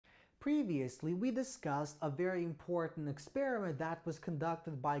Previously, we discussed a very important experiment that was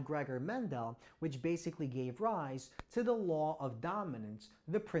conducted by Gregor Mendel, which basically gave rise to the law of dominance,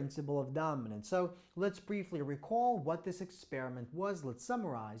 the principle of dominance. So let's briefly recall what this experiment was. Let's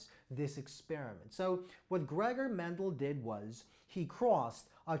summarize this experiment. So what Gregor Mendel did was he crossed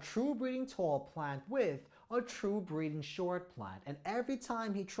a true breeding tall plant with a true breeding short plant. And every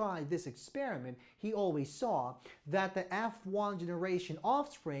time he tried this experiment, he always saw that the F1 generation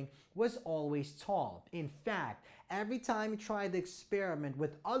offspring was always tall. In fact, every time he tried the experiment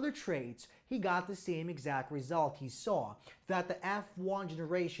with other traits, he got the same exact result. He saw that the F1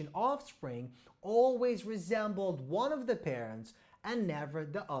 generation offspring always resembled one of the parents and never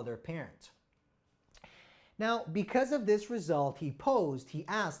the other parent. Now, because of this result he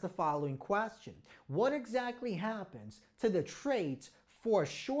asked the following question. What exactly happens to the traits for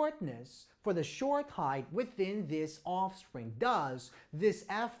shortness, for the short height within this offspring? Does this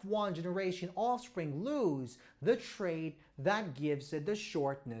F1 generation offspring lose the trait that gives it the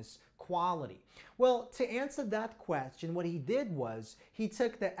shortness quality? Well, to answer that question, what he did was he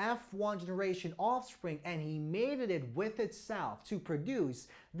took the F1 generation offspring and he mated it with itself to produce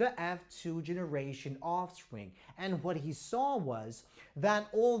the F2 generation offspring. And what he saw was that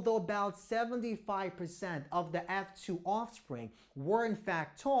although about 75% of the F2 offspring were in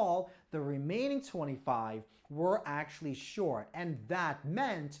fact tall, the remaining 25 were actually short. And that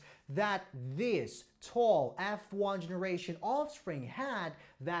meant that this tall F1 generation offspring had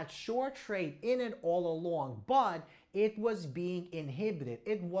that short trait in it all along, but it was being inhibited.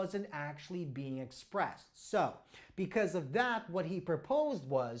 It wasn't actually being expressed. So, because of that, what he proposed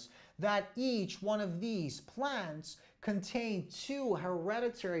was that each one of these plants contained two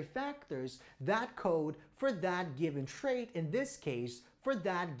hereditary factors that code for that given trait, in this case, for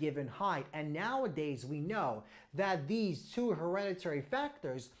that given height. And nowadays we know that these two hereditary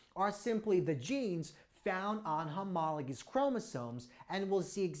factors are simply the genes found on homologous chromosomes, and we'll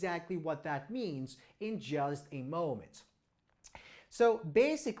see exactly what that means in just a moment. So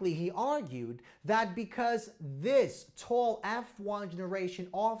basically he argued that because this tall F1 generation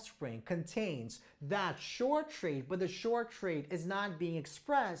offspring contains that short trait, but the short trait is not being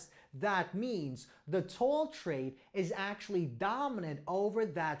expressed, that means the tall trait is actually dominant over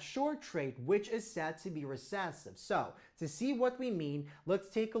that short trait, which is said to be recessive. So to see what we mean, let's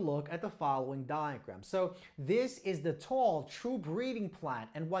take a look at the following diagram. So this is the tall true breeding plant,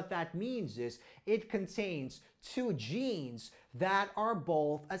 and what that means is it contains two genes that are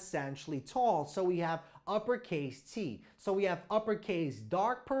both essentially tall. So we have uppercase T. So we have uppercase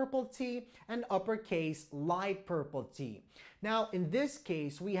dark purple T and uppercase light purple T. Now in this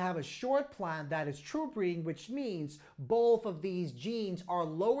case we have a short plant that is true breeding, which means both of these genes are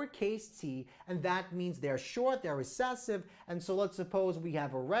lowercase t, and that means they're short, they're recessive. And so let's suppose we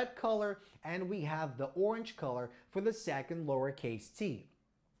have a red color and we have the orange color for the second lowercase t.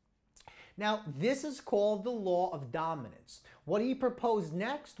 Now, this is called the law of dominance. What he proposed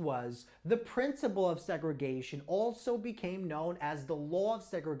next was the principle of segregation, also became known as the law of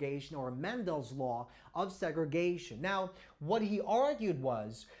segregation or Mendel's law of segregation. Now, what he argued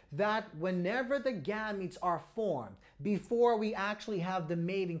was that whenever the gametes are formed, before we actually have the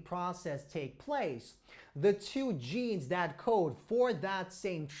mating process take place, the two genes that code for that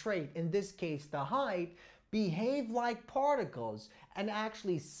same trait, in this case the height, behave like particles and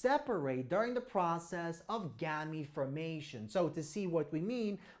actually separate during the process of gamete formation. So to see what we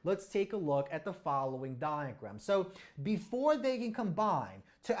mean, let's take a look at the following diagram. So before they can combine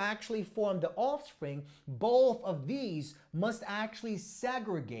to actually form the offspring, both of these must actually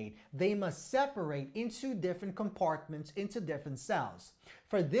segregate. They must separate into different compartments, into different cells.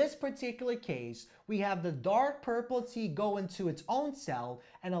 For this particular case, we have the dark purple T go into its own cell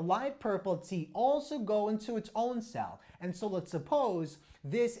and a light purple T also go into its own cell. And so let's suppose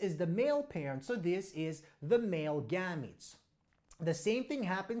this is the male parent, so this is the male gametes. The same thing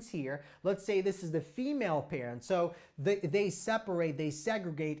happens here. Let's say this is the female parent. So they separate, they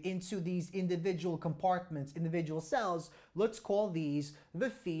segregate into these individual compartments, individual cells. Let's call these the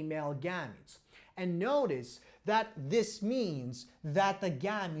female gametes. And notice that this means that the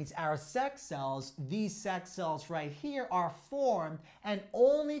gametes, our sex cells, these sex cells right here are formed and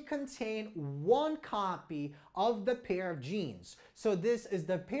only contain one copy of the pair of genes. So this is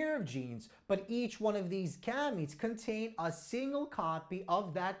the pair of genes, but each one of these gametes contain a single copy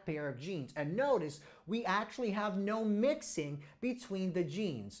of that pair of genes. And notice we actually have no mixing between the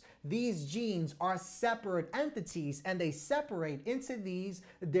genes. These genes are separate entities and they separate into these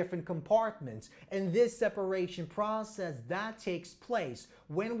different compartments. And this separation process that takes place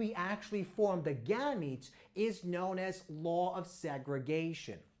when we actually form the gametes is known as law of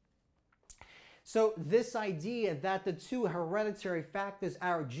segregation. So this idea that the two hereditary factors,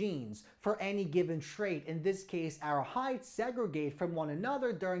 our genes, for any given trait, in this case our height, segregate from one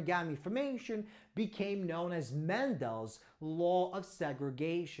another during gamete formation, became known as Mendel's Law of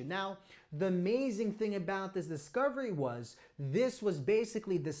Segregation. Now, the amazing thing about this discovery was this was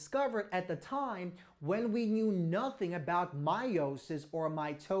basically discovered at the time when we knew nothing about meiosis or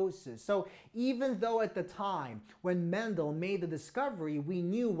mitosis. So even though at the time when Mendel made the discovery, we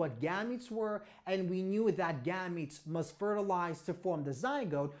knew what gametes were and we knew that gametes must fertilize to form the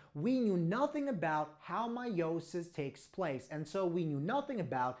zygote, we knew nothing about how meiosis takes place. And so we knew nothing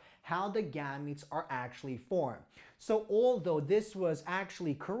about how the gametes are actually formed. So although this was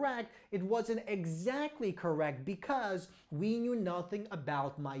actually correct, it wasn't exactly correct because we knew nothing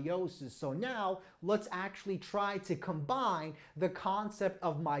about meiosis. So now let's actually try to combine the concept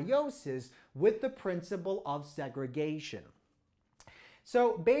of meiosis with the principle of segregation.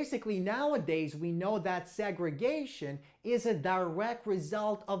 So basically nowadays we know that segregation is a direct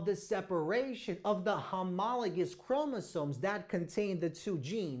result of the separation of the homologous chromosomes that contain the two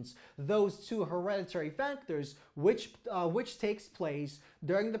genes, those two hereditary factors, which takes place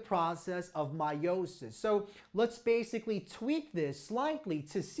during the process of meiosis. So let's basically tweak this slightly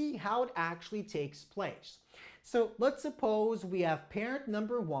to see how it actually takes place. So let's suppose we have parent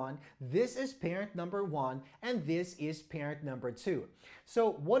number 1, this is parent number 1, and this is parent number 2.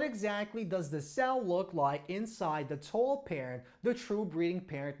 So what exactly does the cell look like inside the tall parent, the true breeding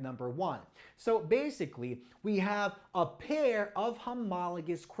parent number 1? So basically, we have a pair of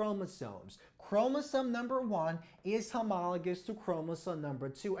homologous chromosomes. Chromosome number 1 is homologous to chromosome number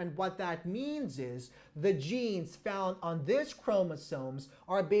 2, and what that means is the genes found on this chromosomes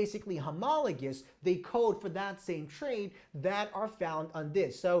are basically homologous. They code for that same trait that are found on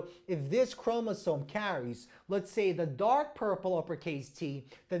this. So if this chromosome carries, let's say, the dark purple uppercase T,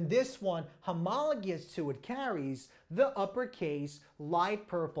 then this one homologous to it carries the uppercase light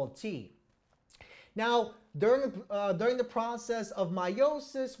purple T. Now, during the process of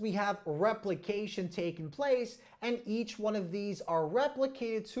meiosis, we have replication taking place, and each one of these are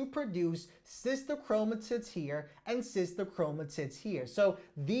replicated to produce sister chromatids here and sister chromatids here. So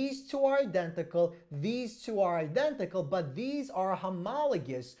these two are identical, but these are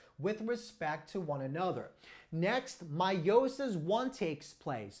homologous with respect to one another. Next, meiosis 1 takes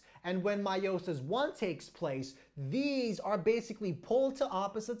place, and when meiosis 1 takes place, these are basically pulled to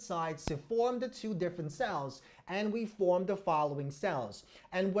opposite sides to form the two different cells, and we form the following cells.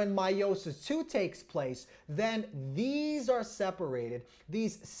 And when meiosis 2 takes place, then these are separated,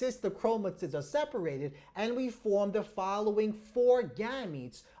 these sister chromatids are separated, and we form the following 4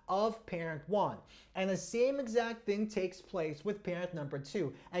 gametes of parent 1. And the same exact thing takes place with parent number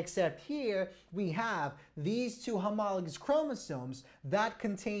 2, except here we have these two homologous chromosomes that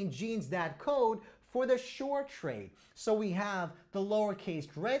contain genes that code for the short trait. So we have the lowercase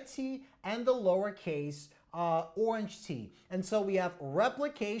red t and the lowercase orange t. And so we have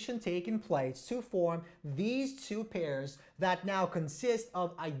replication taking place to form these two pairs that now consist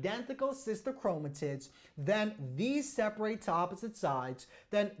of identical sister chromatids. Then these separate to opposite sides.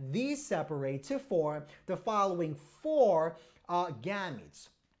 Then these separate to form the following 4 gametes.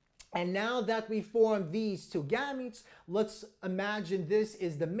 And now that we form these two gametes, let's imagine this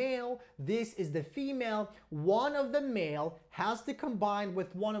is the male, this is the female. One of the male has to combine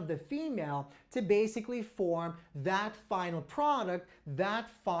with one of the female to basically form that final product, that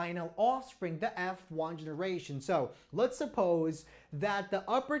final offspring, the F1 generation. So let's suppose that the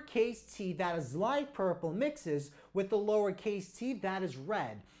uppercase T that is light purple mixes with the lowercase t that is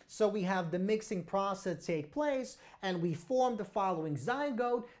red. So we have the mixing process take place, and we form the following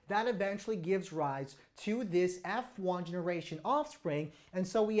zygote that eventually gives rise to this F1 generation offspring. And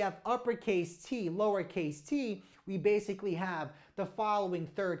so we have uppercase T, lowercase t. We basically have the following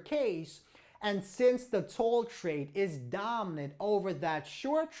third case. And since the tall trait is dominant over that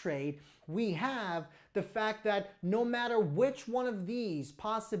short trait, we have the fact that no matter which one of these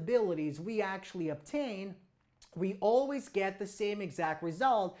possibilities we actually obtain, we always get the same exact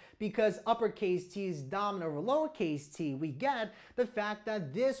result because uppercase T is dominant over lowercase t. We get the fact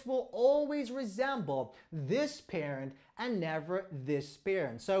that this will always resemble this parent and never this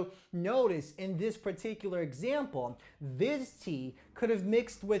parent. So notice in this particular example, this T could have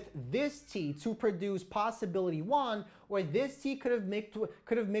mixed with this T to produce possibility 1, or this T could have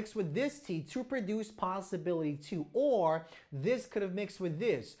mixed with this T to produce possibility 2, or this could have mixed with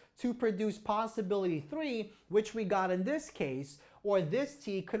this to produce possibility 3, which we got in this case, or this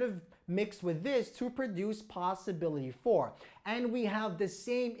T could have mixed with this to produce possibility 4. And we have the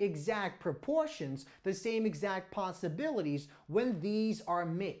same exact proportions, the same exact possibilities when these are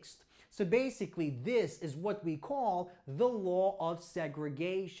mixed. So basically, this is what we call the law of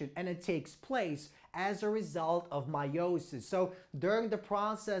segregation, and it takes place as a result of meiosis. So during the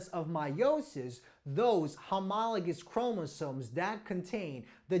process of meiosis, those homologous chromosomes that contain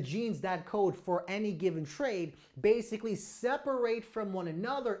the genes that code for any given trait basically separate from one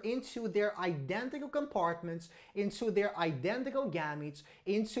another into their identical compartments, into their identical gametes,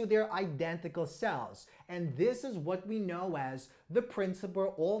 into their identical cells. And this is what we know as the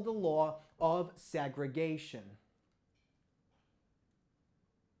principle or the law of segregation.